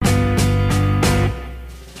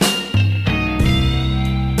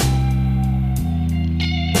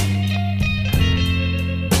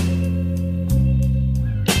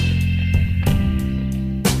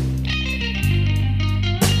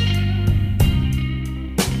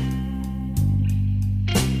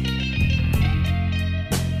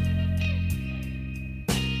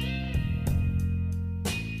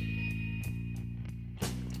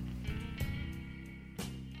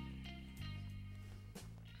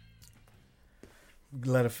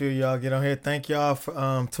Glad a few of y'all get on here. Thank y'all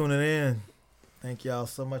for tuning in. Thank y'all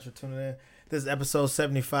so much for tuning in. This is episode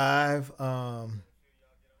 75.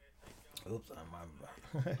 Oops,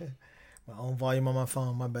 my own volume on my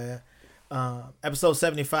phone. My bad. Episode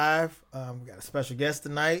 75. We got a special guest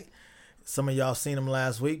tonight. Some of y'all seen him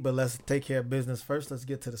last week, but let's take care of business first. Let's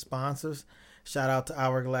get to the sponsors. Shout out to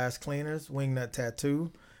Hourglass Cleaners, Wingnut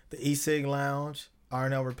Tattoo, the E-Sig Lounge,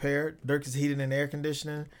 R&L Repair, Dirk's Heating and Air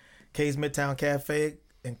Conditioning, K's Midtown Cafe,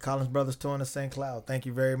 and Collins Brothers Tour in St. Cloud. Thank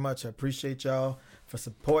you very much. I appreciate y'all for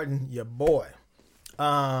supporting your boy.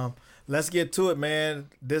 Let's get to it, man.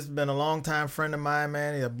 This has been a long time friend of mine,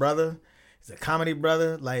 man. He's a brother. He's a comedy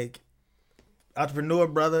brother, like entrepreneur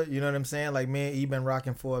brother. You know what I'm saying? Like me and E been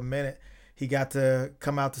rocking for a minute. He got to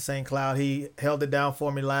come out to St. Cloud. He held it down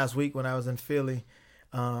for me last week when I was in Philly.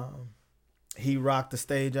 He rocked the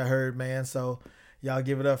stage, I heard, man. So y'all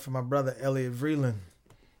give it up for my brother, Elliot Vreeland.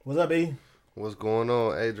 What's up, E? What's going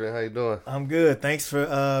on, Adrian? How you doing? I'm good. Thanks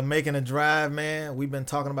for making a drive, man. We've been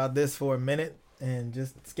talking about this for a minute, and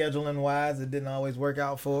just scheduling wise, it didn't always work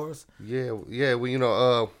out for us. Yeah.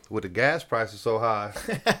 Well, with the gas prices so high,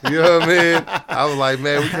 you know what I mean? I was like,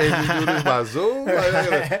 man, we can't just do this by Zoom.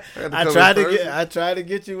 Like, I tried to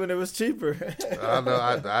get you when it was cheaper. I know.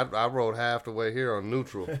 I rode half the way here on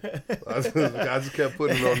neutral. I just kept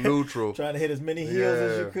putting it on neutral. Trying to hit as many hills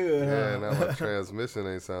as you could. Yeah, huh? now my transmission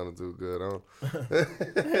ain't sounding too good.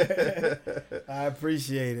 I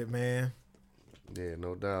appreciate it, man. Yeah,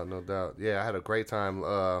 no doubt. Yeah, I had a great time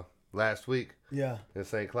last week. Yeah. In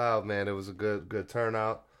St. Cloud, man. It was a good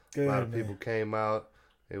turnout. Good, a lot of man. people came out.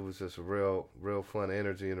 It was just a real fun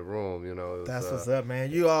energy in the room, you know. That's what's up, man.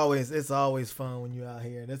 It's always fun when you're out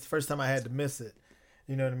here. And it's the first time I had to miss it.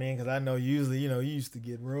 You know what I mean? Because I know usually, you used to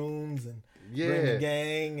get rooms and bring the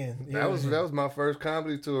gang. And that was my first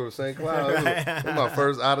comedy tour of St. Cloud. It was my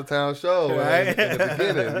first out of town show right? in the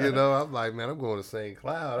beginning. You know, I'm like, man, I'm going to St.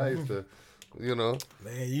 Cloud. I used to,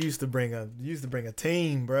 Man, you used to bring a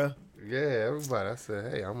team, bro. Yeah, everybody. I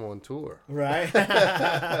said, hey, I'm on tour. Right.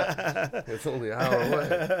 It's only an hour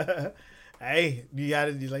away. Hey, you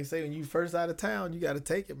gotta, like say, when you first out of town, you gotta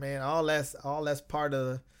take it, man. All that's part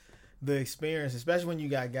of the experience, especially when you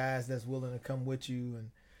got guys that's willing to come with you, and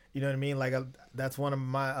you know what I mean. Like that's one of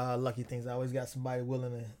my lucky things. I always got somebody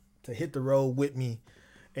willing to hit the road with me,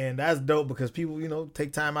 and that's dope because people,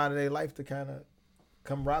 take time out of their life to kind of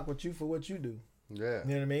come rock with you for what you do. Yeah.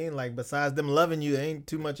 You know what I mean? Like, besides them loving you, there ain't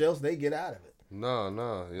too much else they get out of it. No.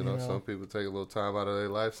 You know, some people take a little time out of their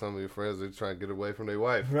life. Some of your friends, they try to get away from their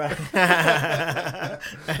wife. Right.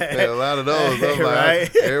 And a lot of those. I'm like,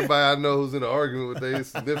 right? Everybody I know who's in an argument with their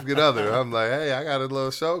significant other. I'm like, hey, I got a little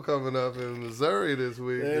show coming up in Missouri this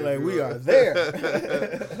week. They're like, we are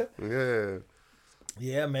there. Yeah.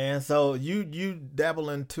 Yeah, man. So you dabble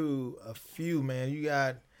into a few, man. You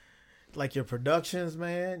got like your productions,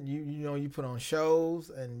 man. You put on shows,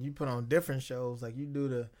 and you put on different shows. Like you do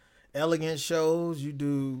the elegant shows, you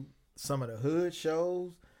do some of the hood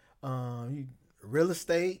shows, you real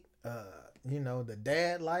estate, the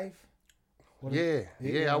dad life.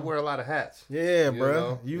 I wear a lot of hats. Yeah,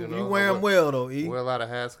 bro. You wear them well though. E. Wear a lot of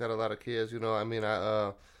hats. Got a lot of kids. I mean,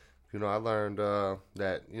 I learned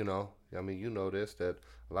that you know this, that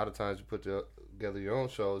a lot of times you put together your own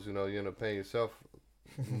shows. You end up paying yourself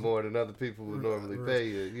more than other people would normally pay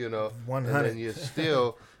you. 100. And then you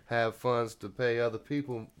still have funds to pay other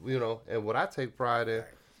people. And what I take pride in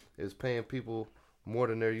is paying people more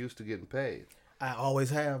than they're used to getting paid. I always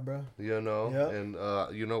have, bro. Yep. And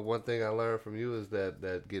one thing I learned from you is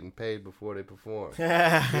that getting paid before they perform.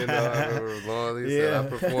 I remember Lonnie said I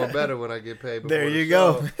perform better when I get paid before there you the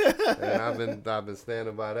go. show. And I've been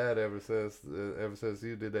standing by that ever since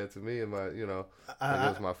you did that to me in my it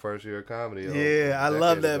was my first year of comedy. Yeah, I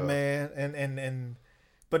love that, man. And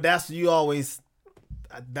but that's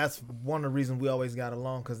one of the reasons we always got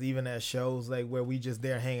along, because even at shows like where we just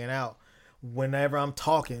there hanging out, whenever I'm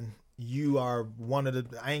talking, you are one of the.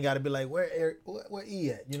 I ain't got to be like, where E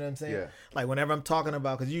at? You know what I'm saying? Yeah. Like whenever I'm talking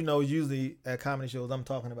about, because usually at comedy shows I'm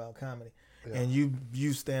talking about comedy, and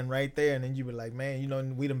you stand right there, and then you be like, man,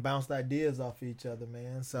 we done bounced ideas off each other,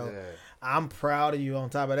 man. So I'm proud of you. On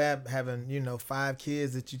top of that, having 5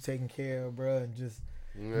 kids that you taking care of, bro, and just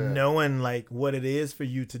knowing like what it is for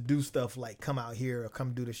you to do stuff like come out here or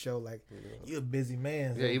come do the show. Like you're a busy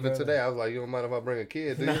man. Yeah, even today I was like, you don't mind if I bring a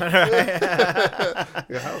kid, do you? Right.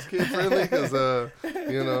 Your house kid friendly? Because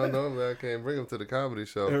normally I can't bring him to the comedy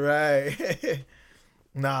show. Right.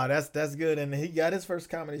 Nah, that's good. And he got his first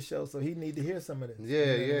comedy show, so he need to hear some of this.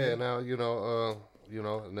 Yeah. Now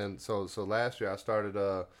and then so last year I started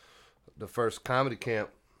the first comedy camp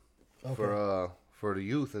for the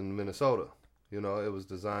youth in Minnesota. You know, it was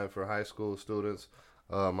designed for high school students.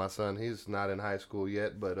 My son, he's not in high school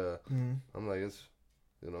yet, but I'm like, it's,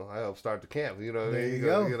 you know, I help start the camp. You know, There you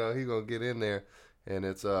go. You know, he gonna get in there, and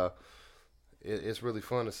it's really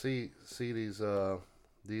fun to see these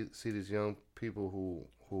young people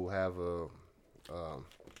who have a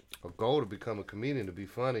goal to become a comedian, to be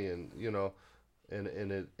funny, and you know,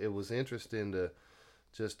 and it was interesting to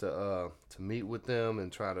just to meet with them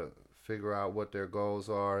and try to figure out what their goals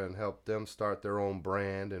are and help them start their own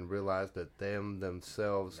brand and realize that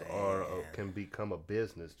themselves can become a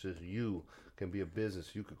business. Just you can be a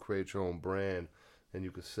business. You could create your own brand and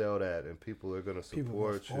you could sell that, and people are gonna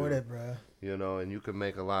support you. It, bro. You know, and you can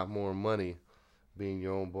make a lot more money being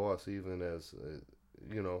your own boss, even as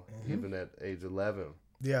you know, even at age 11.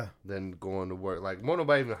 Yeah. Than going to work. Like, won't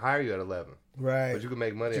nobody even hire you at 11. Right. But you can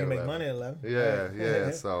make money at 11. You can make money at 11. Yeah, right.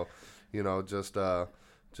 Yeah. So, you know, just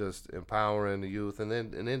empowering the youth, and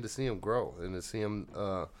then to see them grow and to see them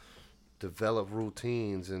develop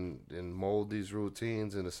routines and mold these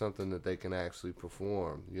routines into something that they can actually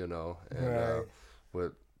perform, you know. And right.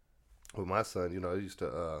 With my son, you know, he used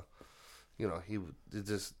to, you know,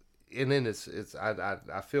 and then it's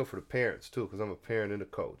I feel for the parents too, because I'm a parent and a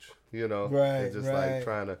coach, you know. Right. And just like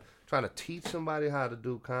trying to teach somebody how to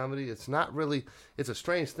do comedy. It's not really. It's a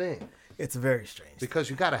strange thing. It's very strange. Because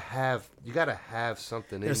you gotta have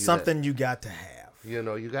something. There's something you got to have. You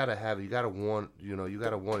know, you gotta have. You gotta want. You know, you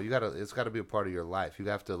gotta want. You gotta. It's gotta be a part of your life. You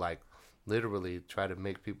have to like literally try to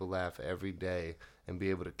make people laugh every day and be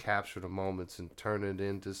able to capture the moments and turn it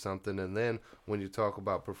into something. And then when you talk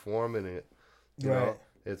about performing it, you know.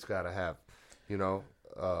 It's got to have, you know,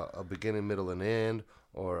 a beginning, middle, and end,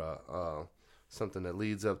 or something that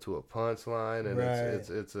leads up to a punchline, and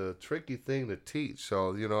it's a tricky thing to teach.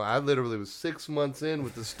 So, you know, I literally was 6 months in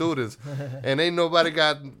with the students, and ain't nobody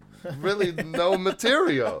got really no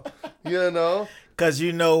material, you know. Because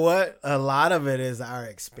you know what? A lot of it is our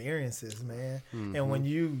experiences, man. Mm-hmm. And when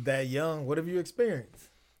you that young, what have you experienced?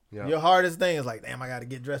 Yeah. Your hardest thing is like, damn, I got to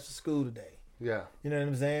get dressed for school today. Yeah. You know what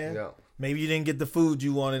I'm saying? Yeah. Maybe you didn't get the food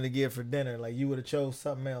you wanted to get for dinner. Like, you would have chose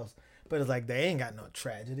something else. But it's like, they ain't got no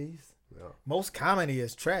tragedies. Yeah. Most comedy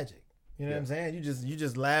is tragic. You know what I'm saying? You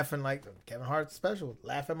just laughing like Kevin Hart's special.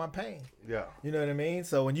 Laugh at my pain. Yeah. You know what I mean?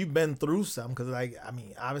 So when you've been through something, because, like, I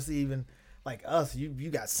mean, obviously even like us,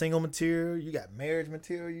 you got single material, you got marriage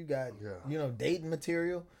material, you got, you know, dating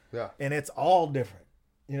material. Yeah. And it's all different.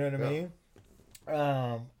 You know what I mean?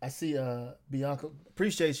 I see Bianca,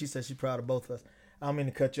 appreciate she said she's proud of both of us. I don't mean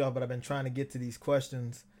to cut you off, but I've been trying to get to these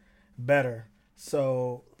questions better.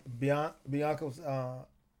 So Bianca was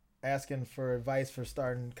asking for advice for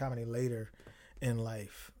starting comedy later in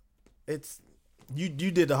life. It's you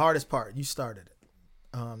did the hardest part. You started it.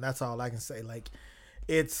 That's all I can say. Like,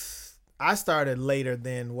 I started later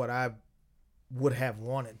than what I would have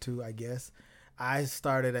wanted to, I guess. I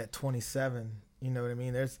started at 27. You know what I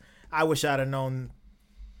mean? I wish I'd have known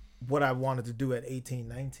what I wanted to do at 18,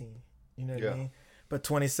 19. You know what I mean? But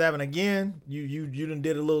 27 again, you done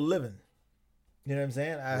did a little living. You know what I'm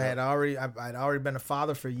saying? I'd already been a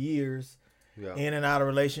father for years, in and out of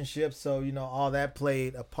relationships. So, you know, all that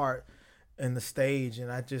played a part in the stage. And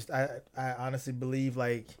I honestly believe,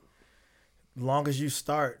 like, long as you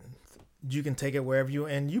start, you can take it wherever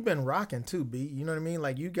and you've been rocking too, B. You know what I mean?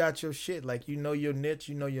 Like, you got your shit. Like, you know your niche,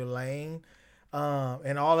 you know your lane.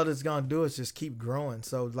 And all of it's gonna do is just keep growing.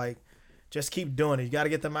 So, like, just keep doing it. You got to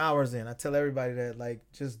get them hours in. I tell everybody that, like,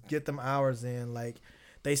 just get them hours in. Like,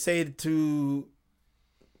 they say to,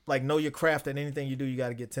 like, know your craft and anything you do, you got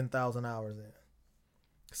to get 10,000 hours in.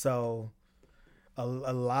 So a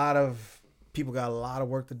lot of people got a lot of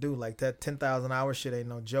work to do. Like, that 10,000 hour shit ain't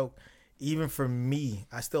no joke. Even for me,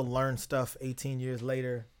 I still learn stuff 18 years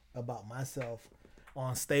later about myself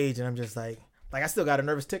on stage. And I'm just like I still got a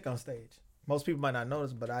nervous tick on stage. Most people might not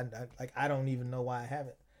notice, but I don't even know why I have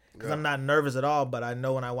it. Because I'm not nervous at all, but I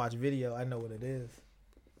know when I watch video, I know what it is.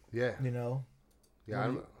 Yeah. You know?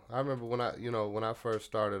 Yeah, I remember when I first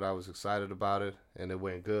started, I was excited about it, and it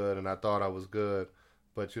went good, and I thought I was good.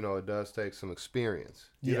 But, you know, it does take some experience.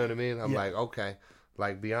 You know what I mean? I'm like, okay.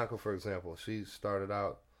 Like Bianca, for example, she started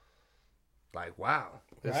out like, wow.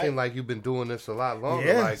 It seemed like you've been doing this a lot longer.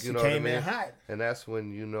 Yeah, like, you know what I mean? Came in hot. And that's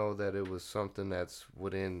when you know that it was something that's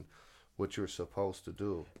within what you're supposed to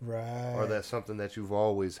do. Right. Or that's something that you've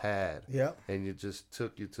always had. Yep. And you just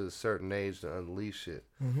took you to a certain age to unleash it.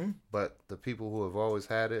 Mm-hmm. But the people who have always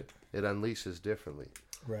had it, it unleashes differently.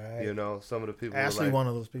 Right. You know, some of the people Ashley, like, one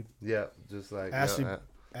of those people. Yeah, just like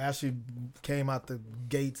Ashley came out the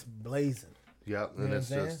gates blazing. Yep, and it's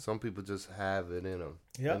just some people just have it in them.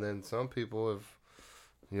 Yep. And then some people have,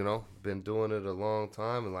 you know, been doing it a long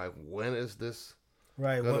time, and like, when is this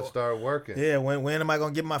Right. gonna start working? Yeah. When am I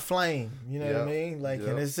gonna get my flame? You know what I Yep. mean? Like, Yep.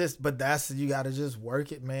 and it's just, but that's you got to just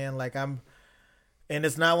work it, man. Like and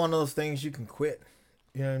it's not one of those things you can quit.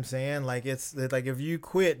 You know what I'm saying? Like it's like if you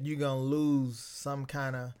quit, you're gonna lose some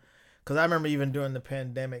kind of. Because I remember even during the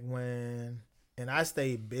pandemic and I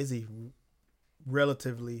stayed busy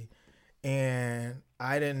relatively, and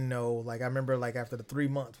I didn't know. Like I remember like after the 3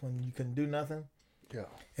 months when you couldn't do nothing. Yeah.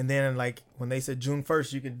 And then like when they said June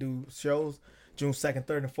 1st you could do shows, June 2nd,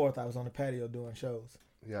 3rd, and 4th I was on the patio doing shows.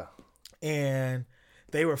 Yeah. And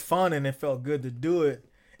they were fun and it felt good to do it.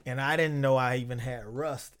 And I didn't know I even had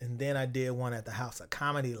rust. And then I did one at the House of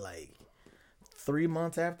Comedy like 3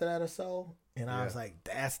 months after that or so. And I was like,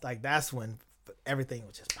 that's when everything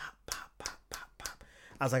was just pop, pop, pop, pop, pop.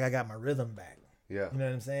 I was like, I got my rhythm back. Yeah. You know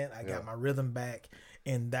what I'm saying? I got my rhythm back.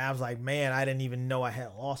 And I was like, man, I didn't even know I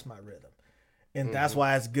had lost my rhythm. And that's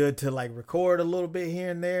why it's good to like record a little bit here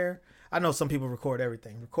and there. I know some people record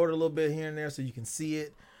everything. Record a little bit here and there so you can see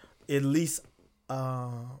it, at least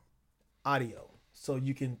audio. So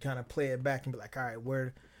you can kind of play it back and be like, all right,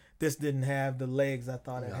 where this didn't have the legs I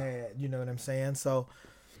thought it had. You know what I'm saying? So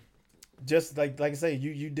just like I say,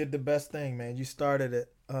 you did the best thing, man. You started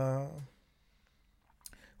it.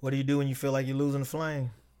 What do you do when you feel like you're losing the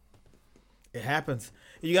flame? It happens.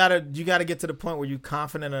 You gotta get to the point where you're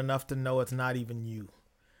confident enough to know it's not even you.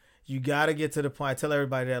 You gotta get to the point. I tell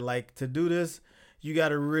everybody that like to do this, you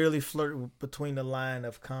gotta really flirt between the line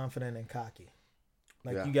of confident and cocky.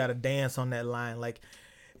 Like you gotta dance on that line. Like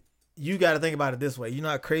you gotta think about it this way. You know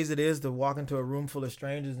how crazy it is to walk into a room full of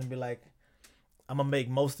strangers and be like, I'm gonna make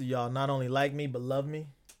most of y'all not only like me but love me.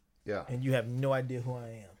 Yeah. And you have no idea who I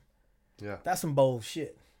am. Yeah. That's some bold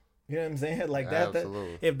shit. You know what I'm saying? Like that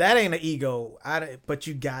if that ain't an ego, but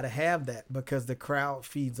you gotta have that because the crowd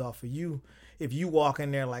feeds off of you. If you walk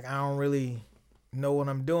in there like I don't really know what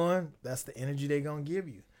I'm doing, that's the energy they're gonna give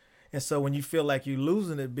you. And so when you feel like you're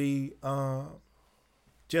losing it,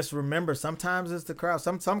 just remember sometimes it's the crowd.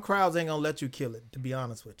 Some crowds ain't gonna let you kill it, to be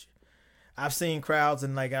honest with you. I've seen crowds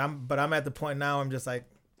and like I'm at the point now I'm just like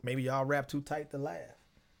maybe y'all rap too tight to laugh.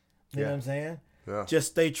 You know what I'm saying? Yeah. Just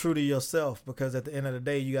stay true to yourself because at the end of the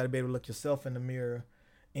day, you got to be able to look yourself in the mirror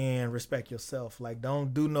and respect yourself. Like,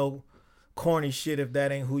 don't do no corny shit if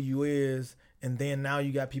that ain't who you is. And then now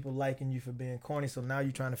you got people liking you for being corny. So now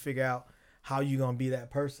you're trying to figure out how you going to be that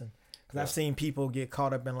person. Because I've seen people get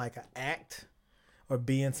caught up in like an act or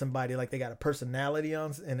being somebody like they got a personality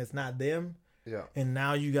on and it's not them. Yeah. And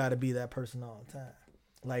now you got to be that person all the time.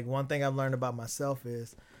 Like one thing I've learned about myself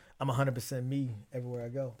is I'm 100% me everywhere I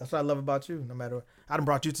go. That's what I love about you. No matter what. I done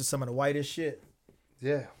brought you to some of the whitest shit.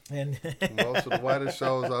 Yeah. And most of the whitest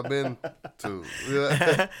shows I've been to.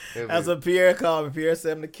 Yeah. That's what Pierre called me. Pierre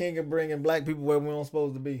said I'm the king of bringing black people where we don't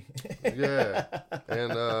supposed to be. Yeah.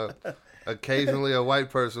 And occasionally a white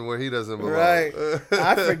person where he doesn't belong. Right.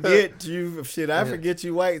 I forget you. Shit, I forget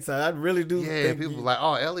you white. So I really do. Yeah, think people you, like,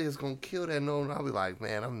 oh, Elliot's going to kill that. No, and I'll be like,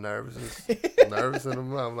 man, I'm nervous. Nervous in the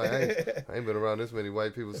mouth. I'm like, hey, I ain't been around this many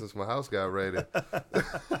white people since my house got raided.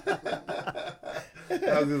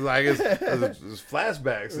 I was just like, it's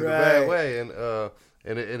flashbacks in a bad way. And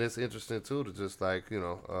it's interesting, too, to just like, you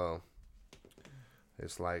know,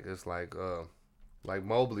 it's like like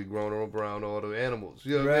Mowgli growing up around all the animals.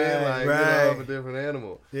 You know what I mean? Like, you know, I'm a different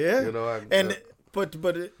animal. Yeah. You know, but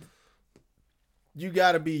you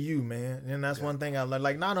got to be you, man. And that's one thing I learned.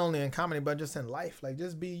 Like, not only in comedy, but just in life. Like,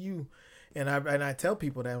 just be you. And I tell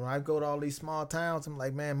people that when I go to all these small towns, I'm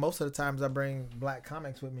like, man, most of the times I bring black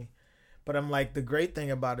comics with me. But I'm like, the great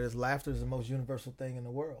thing about it is laughter is the most universal thing in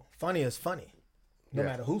the world. Funny is funny. No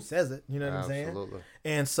matter who says it. You know what I'm saying? Absolutely.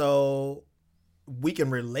 And so we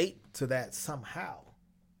can relate to that somehow.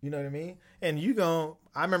 You know what I mean? And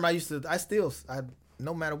I remember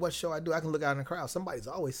no matter what show I do, I can look out in the crowd. Somebody's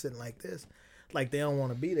always sitting like this. Like they don't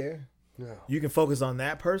want to be there. Yeah. You can focus on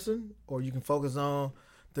that person or you can focus on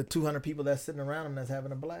the 200 people that's sitting around them that's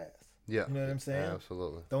having a blast. Yeah. You know what I'm saying?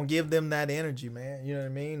 Absolutely. Don't give them that energy, man. You know what I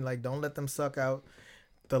mean? Like, don't let them suck out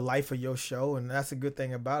the life of your show. And that's a good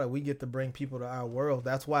thing about it. We get to bring people to our world.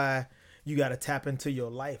 That's why you got to tap into your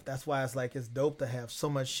life. That's why it's like, it's dope to have so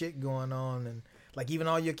much shit going on. And like, even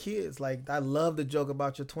all your kids, like, I love the joke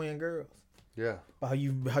about your twin girls. Yeah. About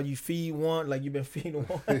how you feed one, like you've been feeding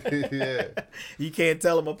one. Yeah. You can't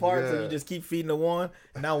tell them apart, so you just keep feeding the one.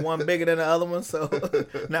 Now one bigger than the other one, so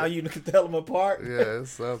now you can tell them apart. Yeah,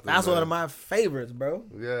 it's something. That's one of my favorites, bro.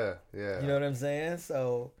 Yeah, yeah. You know what I'm saying?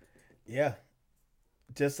 So, yeah,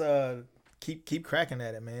 just keep cracking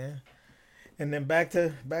at it, man. And then back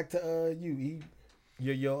to you,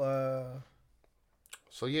 your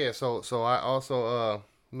So yeah, so I also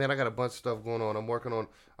man, I got a bunch of stuff going on. I'm working on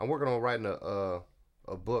writing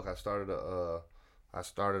a book. I started a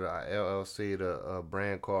LLC, a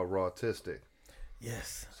brand called Rawtistic.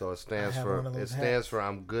 Yes. So it stands for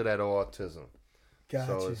I'm good at autism.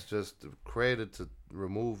 Gotcha. So it's just created to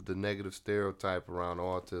remove the negative stereotype around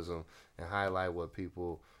autism and highlight what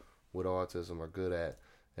people with autism are good at.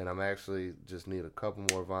 And I'm actually just need a couple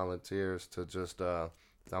more volunteers to just I'm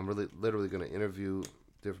literally going to interview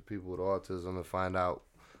different people with autism and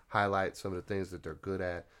highlight some of the things that they're good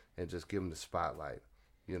at and just give them the spotlight,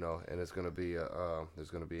 you know. And it's going to be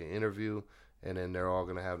there's going to be an interview, and then they're all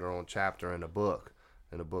going to have their own chapter in the book,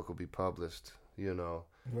 and the book will be published, you know.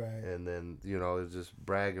 Right. And then, you know, it's just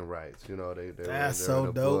bragging rights, you know. That's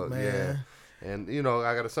so dope, man. Yeah. And, you know,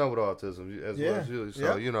 I got a son with autism as well as you.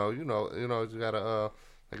 So, you know, you got to,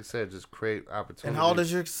 like I said, just create opportunities. And how old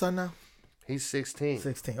is your son now? He's 16.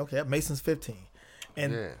 16. Okay, Mason's 15.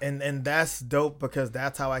 And that's dope because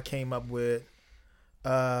that's how I came up with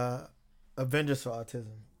Avengers for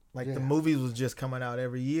Autism. Like the movies was just coming out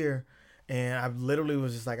every year, and I literally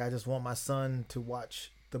was just like, I just want my son to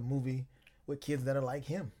watch the movie with kids that are like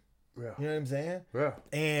him. Yeah. You know what I'm saying? Yeah.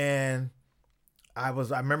 And I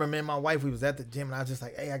remember me and my wife, we was at the gym, and I was just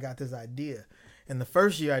like, hey, I got this idea. And the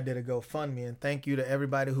first year I did a GoFundMe, and thank you to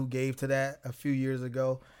everybody who gave to that a few years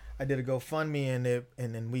ago. I did a GoFundMe,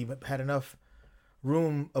 and then we had enough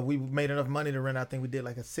room. We made enough money to rent. I think we did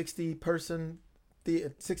like a 60-seat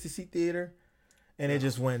theater, and it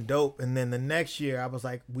just went dope. And then the next year I was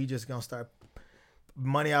like, we just gonna start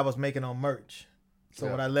money I was making on merch. So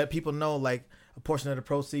what I let people know, like a portion of the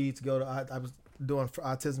proceeds go to, I was doing for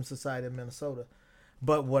Autism Society of Minnesota.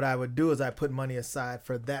 But what I would do is I put money aside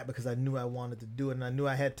for that because I knew I wanted to do it, and I knew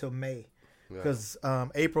I had till May because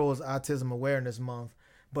April was Autism Awareness Month.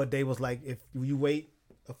 But they was like, if you wait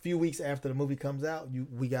a few weeks after the movie comes out,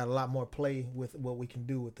 we got a lot more play with what we can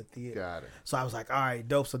do with the theater. Got it. So I was like, all right,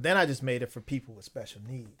 dope. So then I just made it for people with special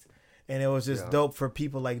needs. And it was just dope for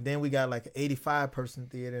people. Like then we got like an 85-person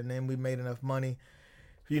theater, and then we made enough money,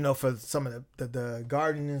 you know, for some of the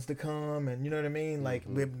guardians to come, and you know what I mean? Like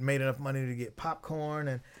we made enough money to get popcorn,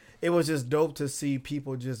 and it was just dope to see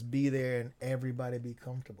people just be there and everybody be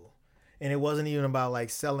comfortable. And it wasn't even about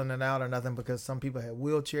like selling it out or nothing because some people had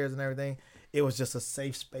wheelchairs and everything. It was just a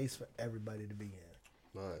safe space for everybody to be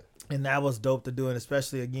in. Right. And that was dope to do, and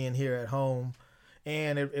especially again here at home.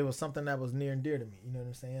 And it was something that was near and dear to me. You know what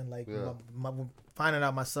I'm saying? Like finding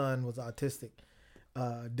out my son was autistic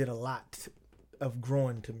did a lot of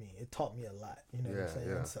growing to me. It taught me a lot. You know what I'm saying?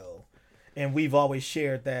 Yeah. So, and we've always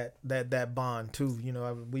shared that bond too. You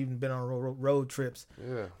know, we've been on road trips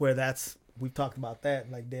where we've talked about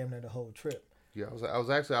that like damn near the whole trip. Yeah, I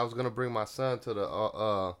was gonna bring my son to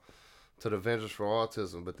the Avengers for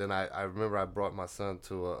Autism, but then I remember I brought my son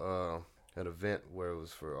to an event where it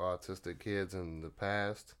was for autistic kids in the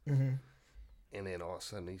past, and then all of a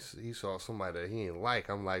sudden he saw somebody that he didn't like.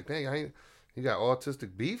 I'm like, dang, you got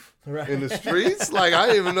autistic beef in the streets? Like I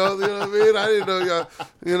didn't even know, you know what I mean? I didn't know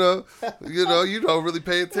y'all, you don't really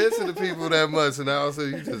pay attention to people that much, and now so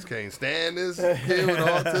you just can't stand this kid with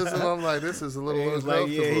autism. I'm like, this is a little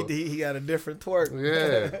uncomfortable. Like, he got a different twerk.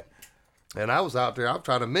 Yeah. And I was out there, I'm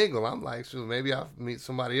trying to mingle. I'm like, shoot, maybe I'll meet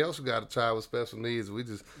somebody else who got a child with special needs. We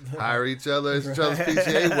just hire each other as each other's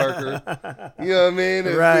PCA worker. You know what I mean?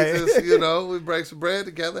 And right. we just, we break some bread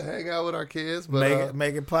together, hang out with our kids. But,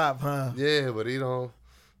 make it pop, huh? Yeah, but he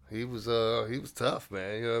was tough,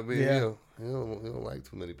 man. You know what I mean? Yeah. He don't like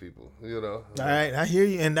too many people, you know. All right, I hear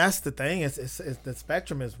you. And that's the thing. It's the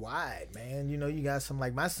spectrum is wide, man. You know, you got some,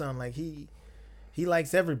 like my son, like he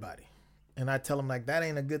likes everybody. And I tell him, like, that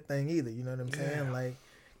ain't a good thing either. You know what I'm saying? Like,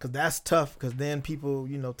 because that's tough. Because then people,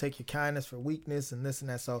 you know, take your kindness for weakness and this and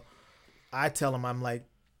that. So I tell him, I'm like,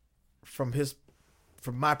 from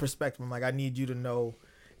my perspective, I'm like, I need you to know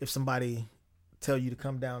if somebody tell you to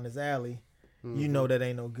come down this alley, you know that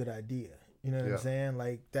ain't no good idea. You know what I'm saying?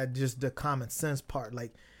 Like, that just the common sense part.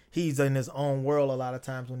 Like, he's in his own world a lot of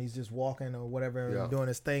times when he's just walking or whatever, doing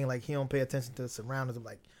his thing. Like, he don't pay attention to the surroundings. I'm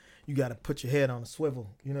like, you got to put your head on a swivel,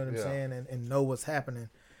 you know what I'm saying, and know what's happening.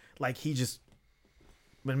 Like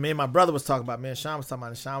when me and my brother was talking about, Sean was talking about,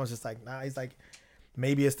 and Sean was just like, nah, he's like,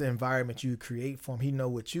 maybe it's the environment you create for him. He know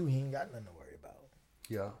with you, he ain't got nothing to worry about.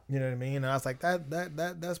 Yeah. You know what I mean? And I was like,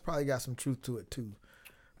 that's probably got some truth to it too.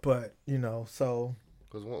 But, you know, so.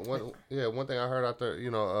 Because one thing I heard out there,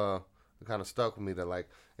 you know, it kind of stuck with me that, like,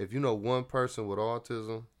 if you know one person with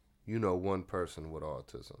autism, you know one person with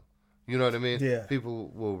autism. You know what I mean? Yeah. People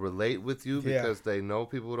will relate with you because they know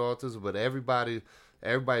people with autism, but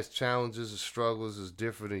everybody's challenges and struggles is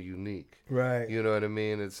different and unique. Right. You know what I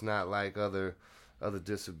mean? It's not like other other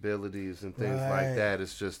disabilities and things Right. like that.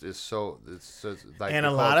 It's just like, and they a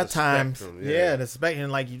call lot it of the times, spectrum. yeah, the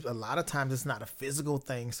spectrum, like a lot of times it's not a physical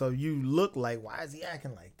thing. So you look like, why is he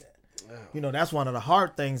acting like that? Yeah. You know, that's one of the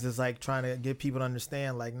hard things is like trying to get people to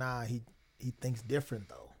understand, like, nah, he thinks different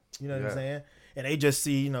though. You know what I'm Yeah. saying? And they just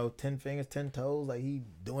see, 10 fingers, 10 toes, like he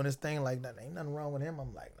doing his thing, like that. Ain't nothing wrong with him.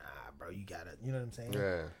 I'm like, nah, bro, you got it. You know what I'm saying?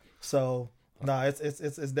 Yeah. So no, it's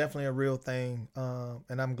definitely a real thing.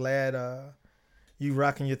 And I'm glad you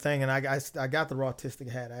rocking your thing. And I got the Rawtistic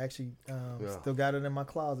hat. I actually still got it in my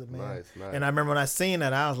closet, man. Nice. And I remember when I seen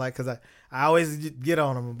that, I was like, because I always get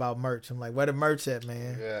on him about merch. I'm like, where the merch at,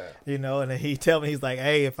 man? Yeah. And then he tell me, he's like,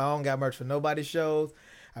 hey, if I don't got merch for nobody's shows,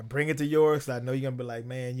 I bring it to yours. I know you're gonna be like,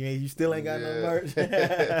 man, you still ain't got no merch.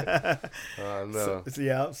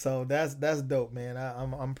 No. So that's dope, man.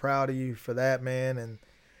 I'm proud of you for that, man. And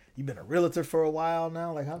you've been a realtor for a while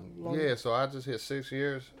now. Like how long? Yeah, so I just hit 6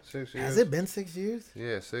 years. 6 years. Has it been 6 years?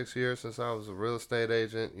 Yeah, 6 years since I was a real estate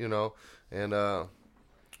agent, and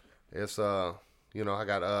it's I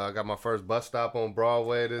got my first bus stop on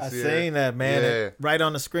Broadway this year. I seen that, man. Yeah. And right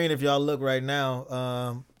on the screen, if y'all look right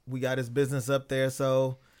now, we got his business up there,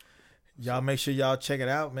 so y'all make sure y'all check it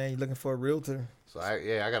out, man. You looking for a realtor? So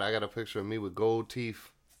I got a picture of me with gold teeth,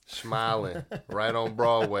 smiling right on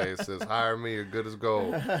Broadway. It says, "Hire me, you're good as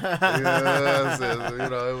gold."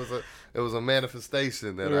 It was a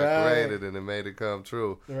manifestation that I created, and it made it come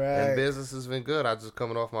true. Right. And business has been good. I just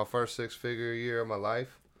coming off my first 6-figure year of my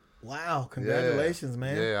life. Wow! Congratulations,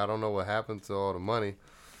 man. Yeah, I don't know what happened to all the money.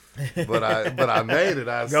 But I made it.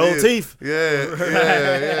 Gold teeth.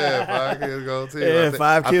 Yeah. 5 kids gold teeth. Yeah,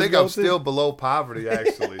 5 kids I think gold I'm still below poverty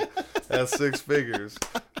actually. At 6 figures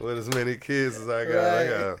with as many kids as I got.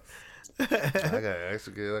 Right. I got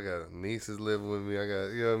extra kids. I got nieces living with me. I got,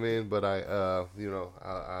 you know what I mean. But I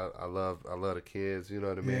love the kids. You know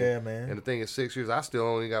what I mean. Yeah, man. And the thing is, 6 years, I still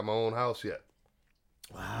only got my own house yet.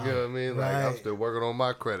 Wow. You know what I mean? Like Right. I'm still working on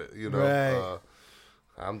my credit. Right.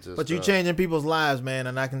 I'm just. But you changing people's lives, man,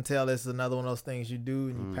 and I can tell this is another one of those things you do,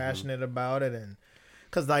 and you're passionate about it, and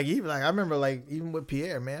cause like I remember like even with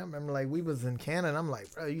Pierre, man, I remember like we was in Canada, I'm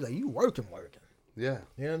like, bro, you working. Yeah.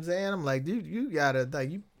 You know what I'm saying? I'm like, dude, you gotta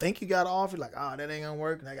like, you think you got an offer, like, oh, that ain't gonna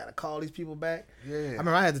work, and I gotta call these people back. Yeah. I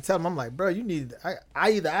remember I had to tell them, I'm like, bro, you need,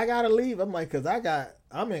 I gotta leave. I'm like, cause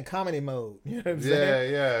I'm in comedy mode. You know what I'm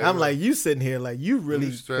saying? Yeah. I'm like, you sitting here like you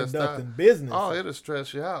really stressed conducting out. business. Oh, it'll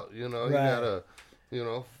stress you out. You Right. got a,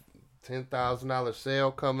 $10,000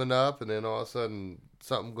 sale coming up, and then all of a sudden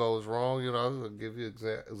something goes wrong. It'll give you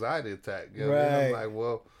anxiety attack. You know what I mean? I'm Right. like,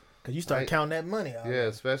 well, Cause you start counting that money out. yeah,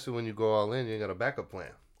 especially when you go all in, you ain't got a backup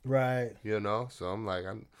plan. Right. So I'm like,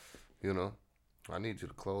 I need you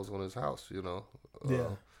to close on this house. Yeah.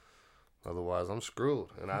 Otherwise, I'm screwed.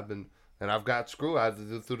 And I've got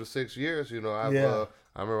screwed. Through the 6 years. I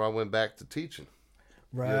remember I went back to teaching.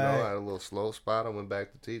 Right. I had a little slow spot. I went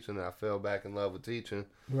back to teaching, and I fell back in love with teaching.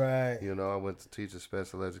 Right. I went to teach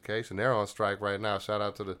special education. They're on strike right now. Shout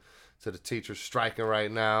out to the teachers striking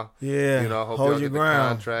right now. Yeah. Hope Hold y'all your get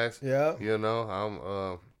ground. the contracts. Yeah.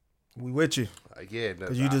 I'm We with you. yeah.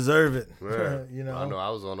 Cause you deserve it. Yeah. I know I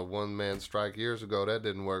was on a 1-man strike years ago. That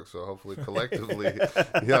didn't work. So hopefully collectively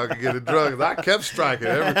y'all can get it drug. 'Cause I kept striking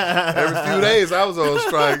every few days. I was on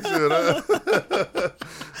strikes.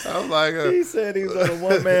 I was like, He said he was on a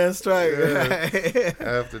 1-man strike. Right.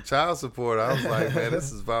 After child support, I was like, man,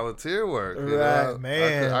 this is volunteer work. Right,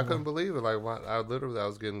 man. I couldn't believe it. Like, I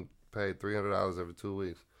was getting paid $300 every 2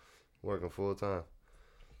 weeks, working full time.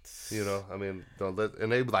 I mean,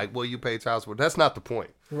 and they be like, well, you pay child support. That's not the point.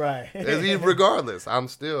 Right. Regardless, I'm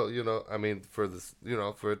still, I mean, for this,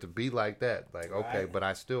 for it to be like that, like, okay, Right. but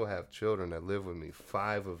I still have children that live with me,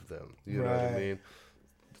 5 of them. You know what I Right. mean?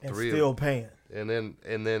 And 3 still paying. And then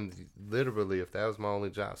literally, if that was my only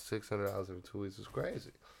job, $600 every 2 weeks is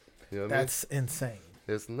crazy. You know what That's insane. I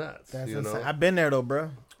mean? It's nuts. That's you insane. know? I've been there though,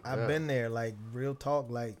 bro. I've Yeah. been there. Like real talk.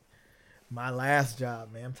 Like my last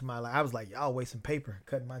job, man. I was like, y'all wasting paper,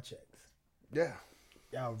 cutting my checks. Yeah.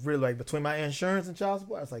 Y'all really like between my insurance and child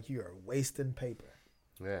support. I was like, you are wasting paper.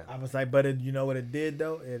 Yeah. I was like, but you know what it did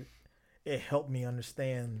though? It helped me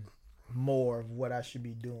understand more of what I should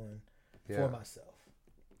be doing for myself.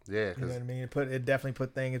 Yeah. You know what I mean? It definitely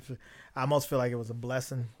put things. I almost feel like it was a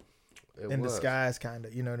blessing in disguise, kind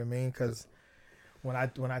of. You know what I mean? Because when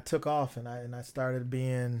I took off and I started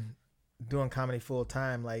doing comedy full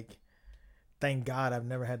time, like, thank God I've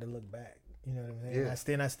never had to look back. You know what I mean? Yeah.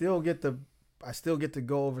 I still get to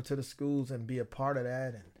go over to the schools and be a part of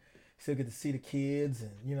that, and still get to see the kids,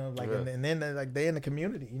 and like, and then like they in the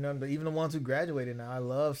community. Even the ones who graduated now, I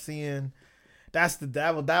love seeing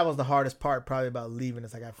that was the hardest part probably about leaving.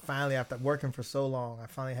 It's like I finally, after working for so long, I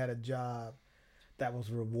finally had a job that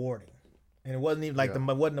was rewarding, and it wasn't even like it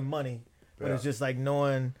wasn't the money, but it's just like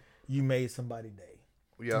knowing you made somebody day.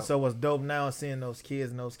 Yeah. And so what's dope now is seeing those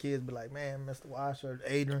kids be like, man, Mr. Wash or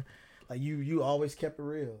Adrian, like you always kept it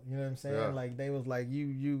real. You know what I'm saying? Yeah. Like they was like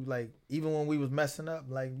you like even when we was messing up,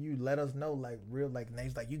 like you let us know like real like and they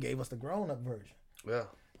was like you gave us the grown up version. Yeah.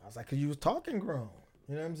 I was like, cause you was talking grown.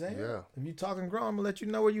 You know what I'm saying? Yeah. If you talking grown, I'm gonna let you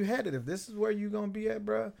know where you headed. If this is where you gonna be at,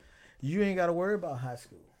 bro, you ain't gotta worry about high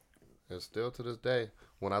school. And still to this day,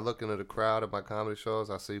 when I look into the crowd at my comedy shows,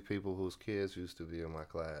 I see people whose kids used to be in my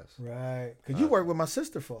class. Right. Cause you worked with my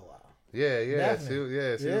sister for a while. Yeah. She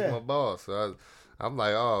was my boss. So I'm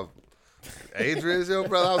like, oh, Adrian's your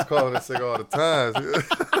brother. I was calling this thing all the time.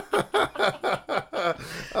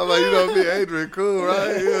 I'm like, you know me, Adrian, cool,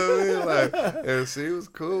 right? You know what I mean? Like, and she was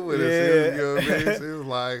cool with it. She was, you know what I mean? She was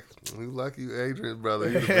like, you lucky Adrian's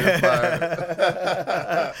brother. He'd have been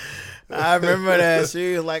fired. I remember that.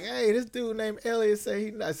 She was like, hey, this dude named Elliot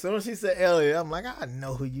said as soon as she said Elliot, I'm like, I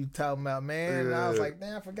know who you talking about, man. And I was like,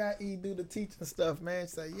 damn, I forgot E do the teaching stuff, man.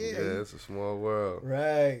 She's like, yeah. Yeah, it's a small world.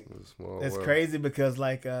 Right. It's a small world. It's crazy because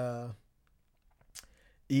like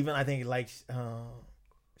even I think like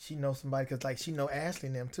she knows somebody because like she know Ashley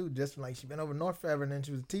and them too. Just like she been over north forever and then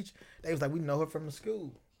she was a teacher. They was like, we know her from the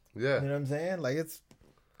school. Yeah. You know what I'm saying? Like it's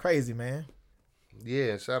crazy, man.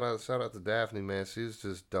 Yeah, shout out to Daphne, man. She's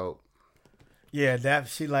just dope. Yeah,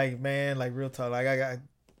 she like, man, like real talk. Like I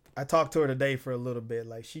talked to her today for a little bit.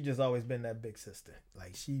 Like she just always been that big sister.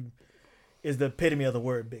 Like she is the epitome of the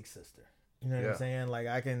word big sister. You know what I'm saying? Like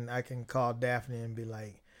I can call Daphne and be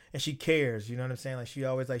like, and she cares. You know what I'm saying? Like she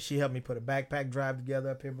always like she helped me put a backpack drive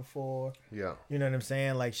together up here before. Yeah. You know what I'm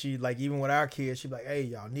saying? Like she like even with our kids, she be like, hey,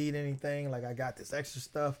 y'all need anything? Like I got this extra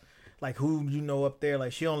stuff. Like who you know up there?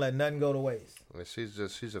 Like she don't let nothing go to waste. And she's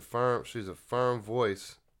a firm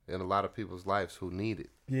voice in a lot of people's lives who need it.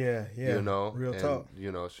 Yeah. You know, real talk.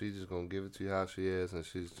 You know, she's just gonna give it to you how she is, and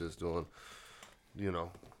she's just doing, you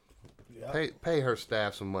know, pay her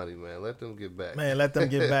staff some money, man. Let them get back. Man, let them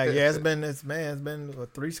get back. Yeah, it's been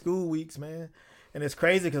 3 school weeks, man, and it's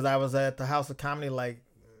crazy because I was at the House of Comedy like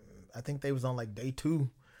I think they was on like day 2,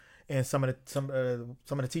 and some of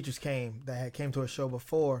the teachers came to a show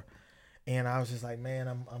before. And I was just like, man,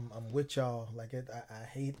 I'm with y'all. Like I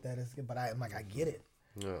hate that it's, but I'm like I get it.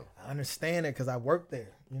 Yeah. I understand it because I work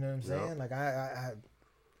there. You know what I'm saying? Like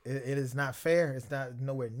it is not fair. It's not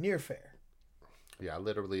nowhere near fair. Yeah, I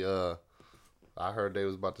literally I heard they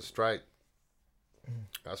was about to strike.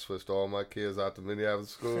 I switched all my kids out to Minneapolis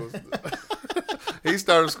schools. He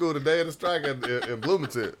started school the day of the strike in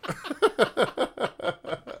Bloomington.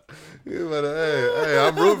 You better, hey,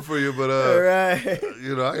 I'm rooting for you, but right.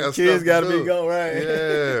 You know, I got kids got to be going right.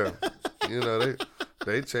 Yeah, you know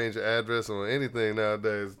they change the address on anything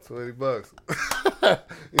nowadays. $20.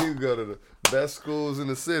 You can go to the best schools in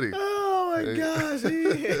the city. Oh my gosh!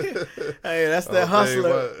 Hey, that's that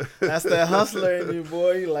hustler. That's that hustler in you,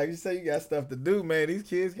 boy. Like you say, you got stuff to do, man. These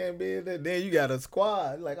kids can't be in there. Then you got a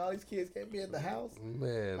squad. Like all these kids can't be at the house.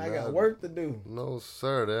 Man, I got work to do. No,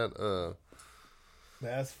 sir.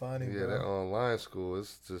 That's funny. Yeah, bro. that online school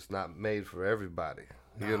is just not made for everybody.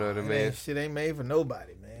 You know what I mean? Shit ain't made for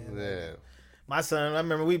nobody, man. Yeah. My son, I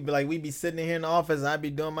remember we'd be sitting in here in the office. I'd be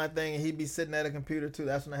doing my thing, and he'd be sitting at a computer too.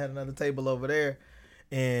 That's when I had another table over there,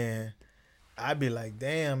 and I'd be like,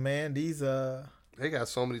 "Damn, man, these They got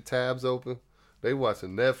so many tabs open. They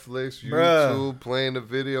watching Netflix, YouTube, Bruh. playing the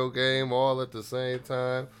video game all at the same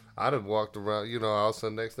time. I done walked around. You know, all of a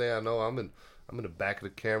sudden next day I know I'm in the back of the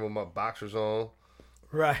camera with my boxers on.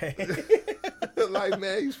 right." Like,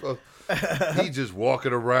 man, he just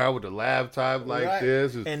walking around with the laptop like Right.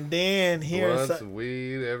 this. And then hearing blunts and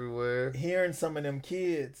weed everywhere. hearing some of them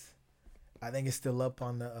kids, I think it's still up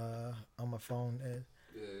on the on my phone.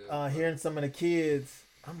 Hearing some of the kids,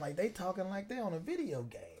 I'm like, they talking like they on a video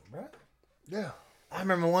game, bro. Yeah. I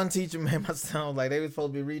remember one teacher, man, my son was like, they was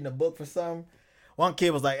supposed to be reading a book for something. One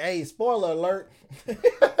kid was like, hey, spoiler alert.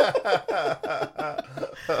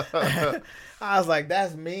 I was like,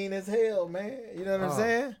 that's mean as hell, man. You know what I'm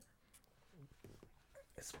saying?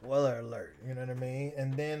 Spoiler alert. You know what I mean?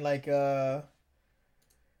 And then like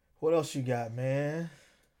what else you got, man?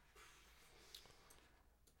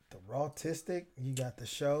 The Rawtistic, you got the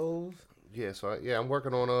shows. Yeah, so I'm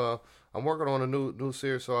working on a new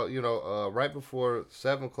series. So right before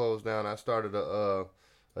 7 closed down, I started a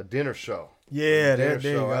dinner show. Yeah, there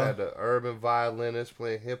you go. I had the urban violinist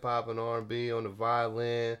playing hip hop and R&B on the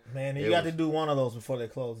violin. Man, you got to do one of those before they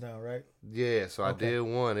close down, right? Yeah, so Okay. I did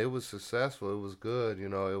one. It was successful. It was good. You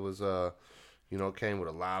know, it was You know, came with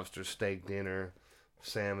a lobster steak dinner,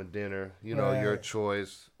 salmon dinner. You know, your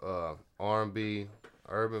choice. R&B,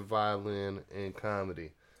 urban violin, and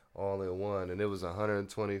comedy, all in one, and it was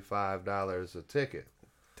 $125 a ticket.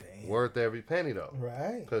 Damn. Worth every penny though.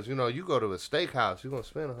 Right. Because you know, you go to a steakhouse, you're gonna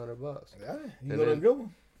spend $100. Yeah, you And go to a then- good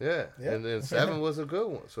one. Yeah, Yeah. and then 7 was a good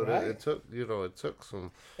one. So Right. it took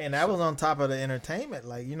some. And that was on top of the entertainment.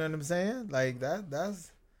 Like, you know what I'm saying? Like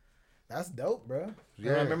that's dope, bro.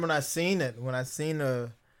 Yeah. I remember when I seen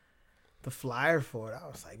the flyer for it, I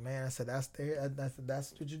was like, man, I said that's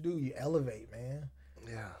what you do. You elevate, man.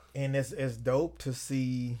 Yeah. And it's dope to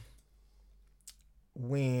see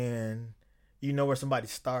when you know where somebody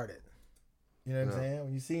started. You know what I'm saying?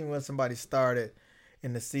 When you see where somebody started,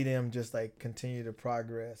 and to see them just like continue to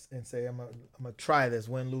progress and say, I'm gonna try this,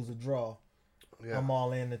 win, lose, or draw. Yeah. I'm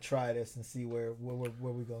all in to try this and see where we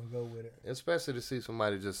gonna go with it. Especially to see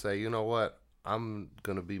somebody just say, you know what, I'm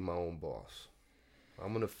gonna be my own boss.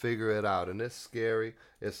 I'm gonna figure it out, and it's scary.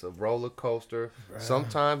 It's a roller coaster. Right.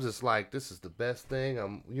 Sometimes it's like this is the best thing.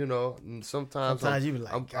 And sometimes you be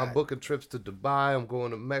like, I'm God. booking trips to Dubai. I'm going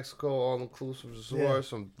to Mexico, all inclusive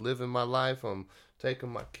resorts. I'm living my life. I'm taking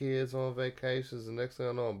my kids on vacations. The next thing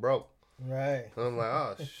I know, I'm broke. Right. And I'm like,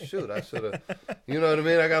 oh shoot, I should have. You know what I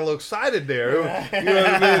mean? I got a little excited there. You know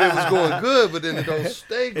what I mean? It was going good, but then it don't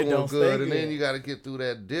stay going don't good, stay and then good. you got to get through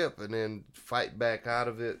that dip and then fight back out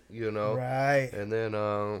of it. You know, Right. and then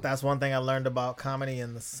That's one thing I learned about comedy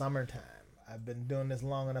in the summertime. I've been doing this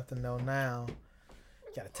long enough to know now.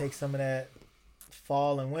 Got to take some of that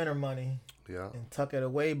fall and winter money yeah, and tuck it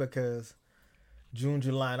away because June,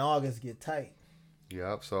 July, and August get tight.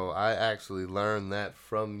 yep. So I actually learned that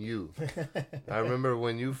from you. I remember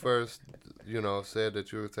when you first, said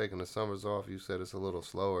that you were taking the summers off. You said it's a little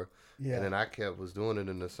slower. Yeah. And then I was doing it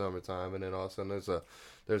in the summertime, and then all of a sudden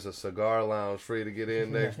there's a cigar lounge free to get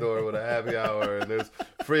in next door with a happy hour, and there's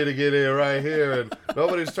free to get in right here, and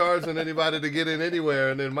nobody's charging anybody to get in anywhere,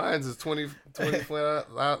 and then mine's is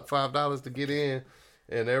 $25 to get in,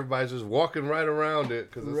 and everybody's just walking right around it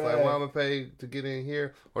because it's like, well, I'm gonna pay to get in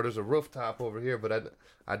here, or there's a rooftop over here, but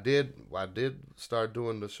I did start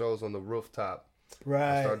doing the shows on the rooftop.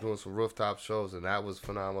 Right. I started doing some rooftop shows, and that was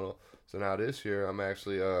phenomenal. So now this year, I'm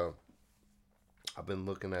actually I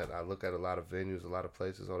look at a lot of venues, a lot of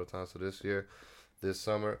places all the time. So this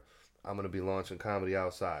summer, I'm gonna be launching Comedy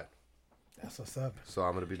Outside. That's what's up. So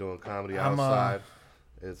I'm gonna be doing Comedy Outside.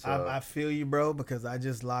 It's I feel you, bro, because I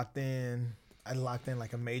just locked in. I locked in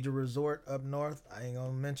like a major resort up north. I ain't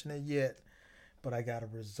gonna mention it yet, but I got a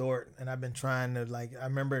resort, and I've been trying to I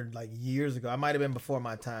remember years ago. I might have been before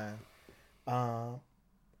my time.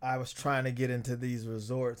 I was trying to get into these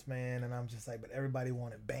resorts, man, and I'm just like, but everybody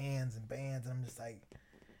wanted bands, and I'm just like,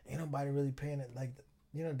 ain't nobody really paying it.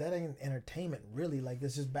 That ain't entertainment, really. Like,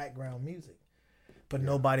 this just background music. But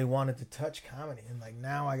nobody wanted to touch comedy. And,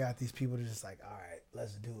 now I got these people that just like, all right,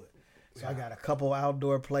 let's do it. So I got a couple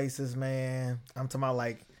outdoor places, man. I'm talking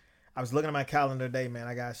about, I was looking at my calendar today, man.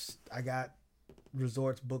 I got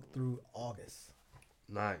resorts booked through August.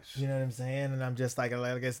 nice. You know what I'm saying? And I'm just like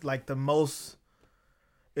it's the most,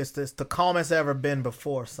 it's the calmest ever been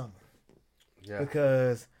before summer. Yeah.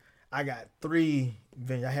 Because I got 3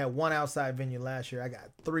 venues. I had 1 outside venue last year. I got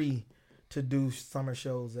 3 to do summer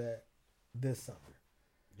shows at this summer.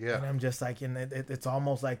 Yeah. And I'm just like, it's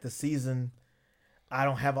almost like the season, I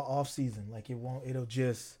don't have an off season. It'll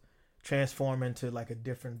just transform into a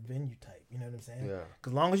different venue type. You know what I'm saying? Yeah.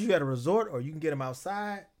 Because as long as you got a resort or you can get them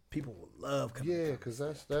outside, people will love coming. Yeah, because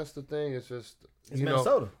that's the thing. It's just It's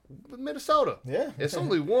Minnesota. Minnesota. Yeah. It's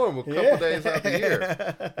only warm a couple days out the year.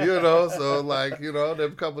 So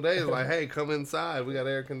them couple days, hey, come inside. We got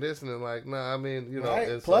air conditioning. Nah, I mean, right.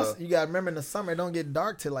 it's Plus, you got to remember in the summer, it don't get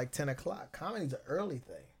dark till 10 o'clock. Comedy's an early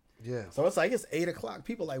thing. yeah. So it's 8 o'clock.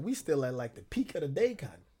 People we still at the peak of the day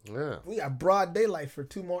kind. Yeah. We got broad daylight for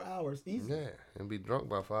 2 more hours. Easy. Yeah. And be drunk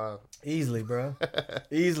by 5. Easily, bro.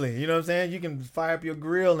 Easily. You know what I'm saying? You can fire up your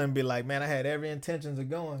grill and be like, man, I had every intentions of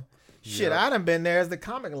going. Shit, Yeah. I done been there as the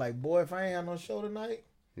comic. Boy, if I ain't had no show tonight.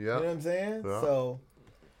 Yeah. You know what I'm saying? Yeah. So,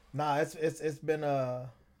 nah, it's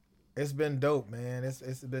been dope, man.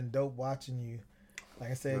 It's been dope watching you. Like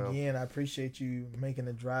I said again, I appreciate you making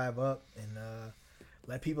the drive up and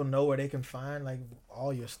let people know where they can find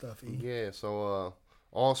all your stuff. E. Yeah. So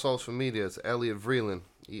all social media, it's Elliot Vreeland,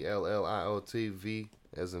 ELLIOT, V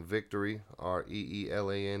as in victory,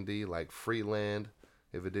 REELAND, like Freeland,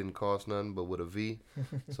 if it didn't cost nothing, but with a V.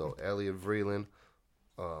 So Elliot Vreeland,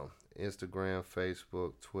 Instagram,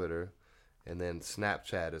 Facebook, Twitter, and then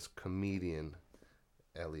Snapchat is comedian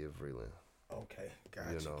Elliot Vreeland. Okay,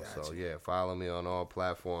 gotcha. So yeah, follow me on all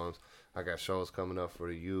platforms. I got shows coming up for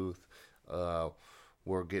the youth.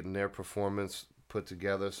 We're getting their performance put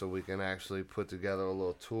together so we can actually put together a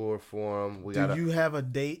little tour for them. Do you have a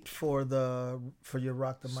date for your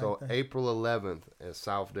Rock the Mic So thing? April 11th at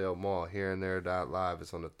Southdale Mall, Here and There Live.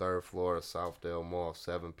 It's on the 3rd floor of Southdale Mall,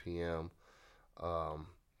 7 p.m.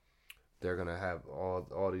 They're gonna have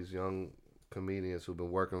all these young comedians who've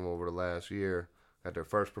been working over the last year at their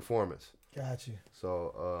first performance. Got you.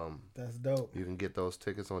 So that's dope. You can get those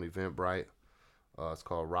tickets on Eventbrite. It's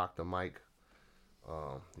called Rock the Mic.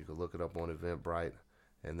 You can look it up on Eventbrite,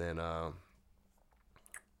 and then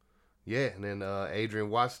Adrian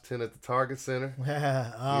Washington at the Target Center.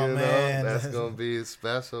 Man, that's gonna be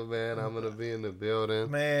special, man. I'm gonna be in the building.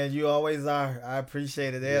 Man, you always are. I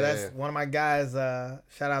appreciate it. Yeah, that's one of my guys.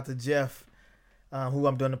 Shout out to Jeff, who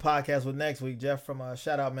I'm doing the podcast with next week. Jeff from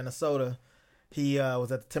Shout Out Minnesota. He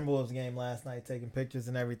was at the Timberwolves game last night taking pictures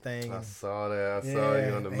and everything. I saw that. I saw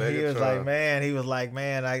you on the Megatron. He was like,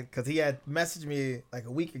 man, because he had messaged me like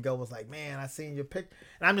a week ago, was like, man, I seen your picture.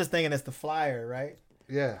 And I'm just thinking it's the flyer, right?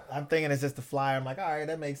 Yeah. I'm thinking it's just the flyer. I'm like, all right,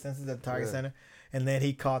 that makes sense. It's at the Target Center. And then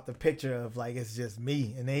he caught the picture of like, it's just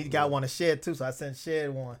me. And then he got one to Shed too. So I sent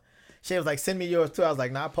Shed one. Shed was like, send me yours too. I was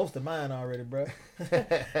like, nah, I posted mine already, bro.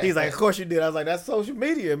 He's like, of course you did. I was like, that's social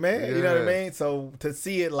media, man. You know what I mean? So to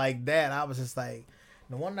see it like that, I was just like,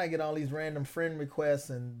 no wonder I get all these random friend requests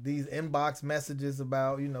and these inbox messages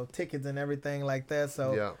about, tickets and everything like that.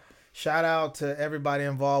 So shout out to everybody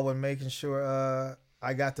involved with making sure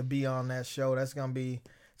I got to be on that show. It's gonna be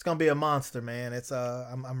a monster, man. It's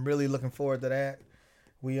I'm really looking forward to that.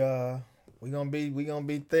 We gonna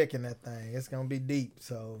be thick in that thing. It's gonna be deep.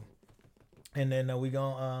 So, and then I'll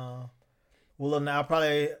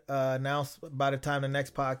probably announce by the time the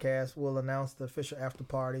next podcast. We'll announce the official after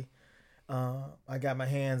party. I got my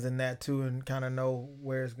hands in that too, and kind of know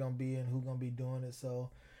where it's gonna be and who's gonna be doing it. So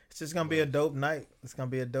it's just gonna be a dope night. It's gonna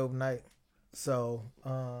be a dope night. So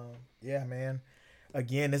yeah, man.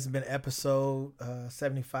 Again, this has been episode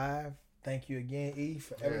 75. Thank you again, E,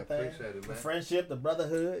 for everything. Appreciate it, man. The friendship, the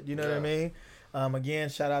brotherhood, you know what I mean? Again,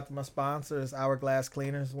 shout out to my sponsors, Hourglass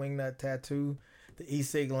Cleaners, Wingnut Tattoo, the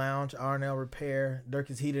E-Sig Lounge, R&L Repair,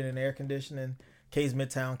 Dirk's Heating and Air Conditioning, K's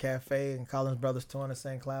Midtown Cafe, and Collins Brothers Tour in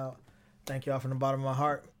St. Cloud. Thank y'all from the bottom of my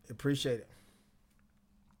heart. Appreciate it.